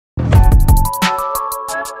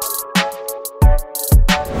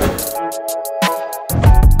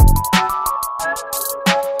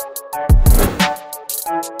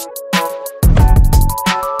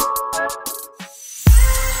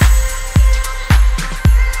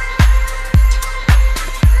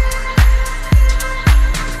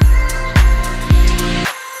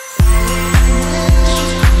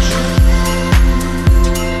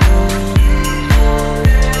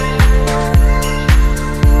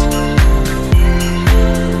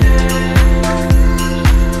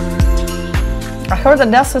I heard that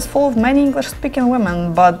Odessa is full of many English-speaking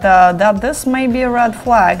women, but that this may be a red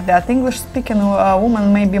flag, that English-speaking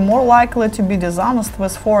women may be more likely to be dishonest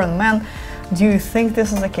with foreign men. Do you think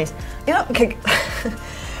this is the case? You know, okay,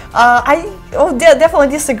 I definitely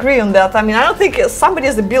disagree on that. I mean, I don't think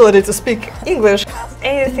somebody's ability to speak English has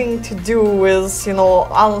anything to do with, you know,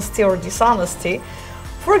 honesty or dishonesty.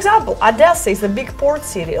 For example, Odessa is a big port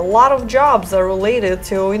city. A lot of jobs are related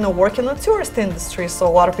to, you know, working in the tourist industry. So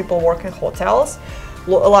a lot of people work in hotels,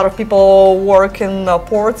 a lot of people work in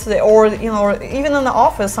ports, or, you know, even in the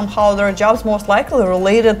office. Somehow their jobs most likely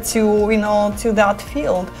related to, you know, to that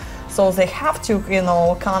field. So they have to, you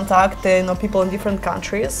know, contact, you know, people in different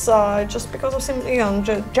countries just because of some, you know,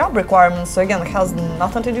 job requirements. So again, it has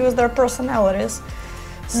nothing to do with their personalities.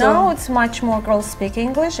 So now it's much more girls speak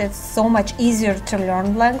English. It's so much easier to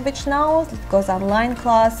learn language now because online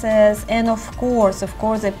classes, and of course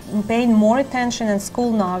they're paying more attention in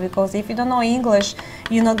school now, because if you don't know English,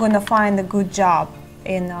 you're not going to find a good job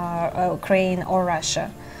in Ukraine or Russia.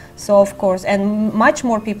 So of course, and much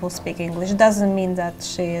more people speak English. Doesn't mean that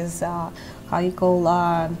she is how you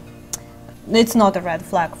call. It's not a red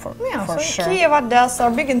flag for sure. Kiev, Odessa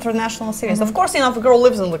are big international cities. Of course, you know, if a girl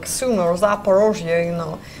lives in like Sumy or Zaporozhye, you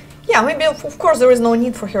know, yeah, maybe of course there is no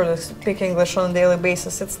need for her to speak English on a daily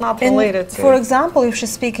basis. It's not related to. For example, if she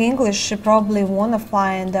speaks English, she probably want to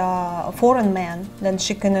find a foreign man. Then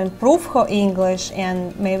she can improve her English,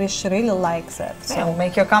 and maybe she really likes it. So yeah,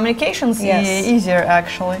 make your communications easier,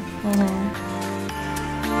 actually.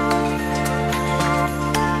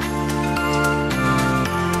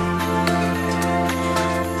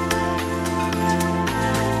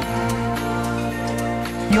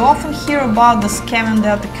 You often hear about the scamming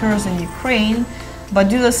that occurs in Ukraine, but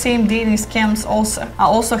do the same dating scams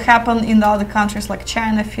also happen in the other countries like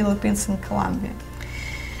China, Philippines, and Colombia?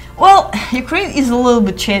 Well, Ukraine is a little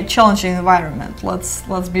bit challenging environment.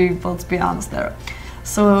 Let's be honest there.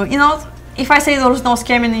 So, you know, if I say there's no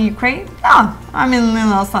scamming in Ukraine, no, I mean, you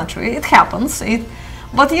know, it's not true. It happens.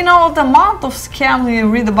 But you know, the amount of scam we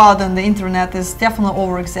read about on the internet is definitely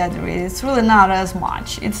over-exaggerated. It's really not as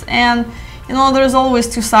much. You know, there's always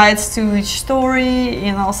two sides to each story.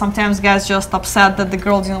 You know, sometimes guys just upset that the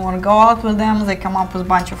girl didn't want to go out with them. They come up with a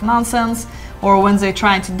bunch of nonsense. Or when they're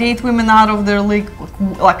trying to date women out of their league,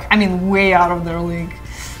 I mean, way out of their league.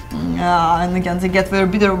 And again, they get very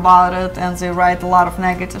bitter about it, and they write a lot of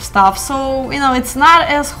negative stuff. So, you know, it's not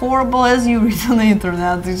as horrible as you read on the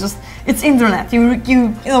internet. It's internet. You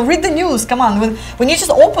know, read the news. Come on, when you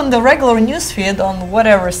just open the regular news feed on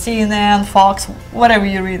whatever, CNN, Fox, whatever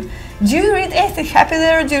you read. Do you read anything happy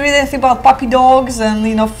there? Do you read anything about puppy dogs and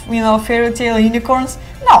you know fairy tale unicorns?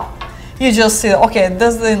 No. You just see, okay,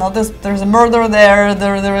 there's a murder there.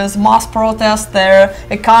 There is mass protest there.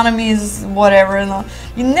 Economy is whatever. You know,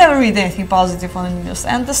 you never read anything positive on the news.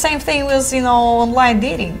 And the same thing with, you know, online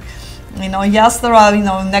dating. You know, yes, there are, you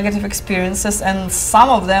know, negative experiences, and some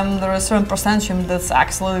of them there is a certain percentage that's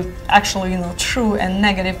actually you know, true and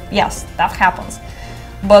negative. Yes, that happens,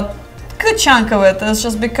 but good chunk of it is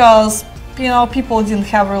just because, you know, people didn't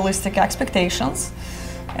have realistic expectations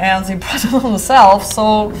and they brought it on themselves.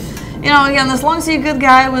 So, you know, again, as long as you're a good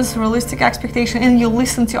guy with realistic expectation and you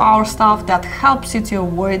listen to our stuff that helps you to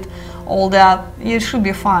avoid all that, you should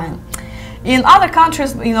be fine. In other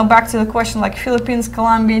countries, you know, back to the question like Philippines,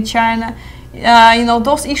 Colombia, China, you know,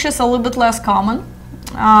 those issues are a little bit less common.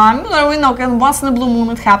 You know, once in a blue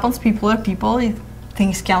moon it happens. People are people.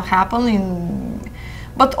 Things can happen.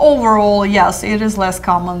 But overall, yes, it is less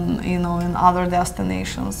common, you know, in other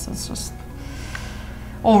destinations. It's just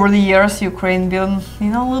over the years, Ukraine been,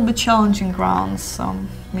 you know, a little bit challenging grounds. So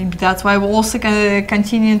maybe that's why we're also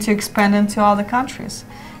continuing to expand into other countries.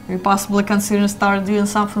 We possibly consider start doing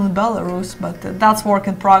something in Belarus, but that's work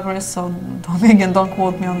in progress. So don't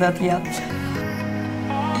quote me on that yet.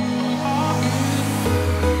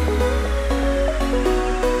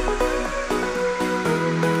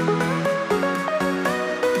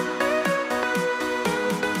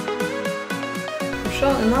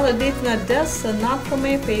 Another date in Odessa, not from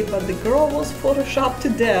AP, but the girl was photoshopped to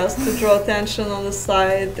death to draw attention on the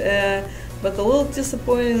site. but a little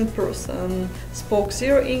disappointing in person. Spoke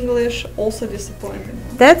zero English, also disappointing.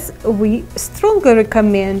 We strongly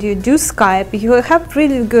recommend you do Skype. You have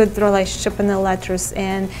really good relationship in the letters,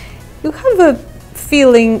 and you have a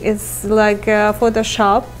feeling it's like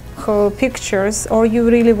Photoshop her pictures, or you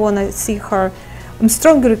really want to see her. I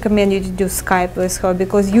strongly recommend you to do Skype with her,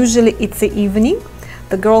 because usually it's the evening.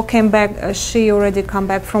 The girl came back, she already come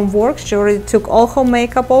back from work, she already took all her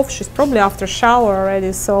makeup off, she's probably after shower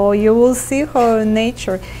already, so you will see her in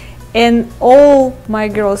nature. And all my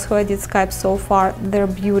girls who I did Skype so far, they're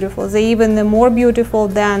beautiful. They're even more beautiful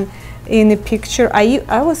than in a picture.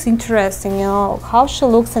 I was interested, you know, how she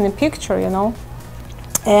looks in a picture, you know,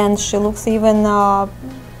 and she looks even,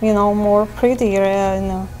 you know, more prettier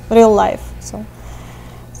in real life. So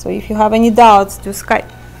if you have any doubts, do Skype.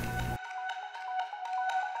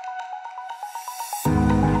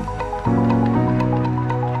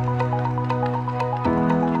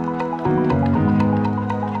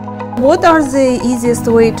 What are the easiest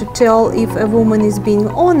way to tell if a woman is being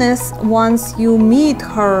honest once you meet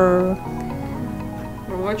her?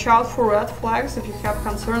 Watch out for red flags. If you have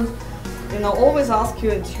concerns, you know, always ask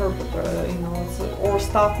your interpreter, you know, or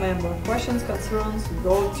staff member. Questions, concerns,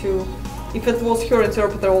 go to. If it was her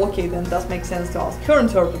interpreter, okay, then it does make sense to ask her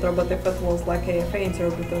interpreter. But if it was like a AFA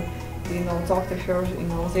interpreter, you know, talk to her. You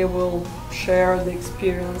know, they will share the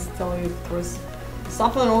experience, tell you if there's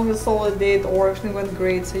something wrong with solid date or everything went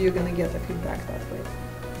great, so you're gonna get the feedback that way.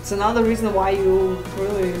 It's another reason why you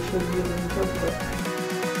really should use an interpreter.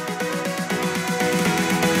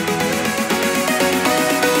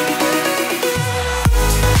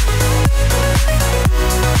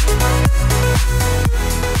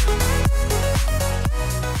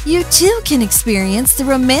 You too can experience the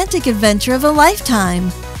romantic adventure of a lifetime.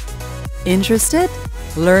 Interested?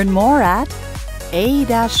 Learn more at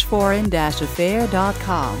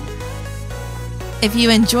a-foreign-affair.com. If you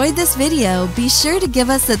enjoyed this video, be sure to give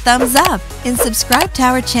us a thumbs up and subscribe to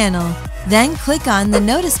our channel. Then click on the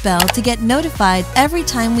notice bell to get notified every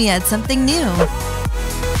time we add something new.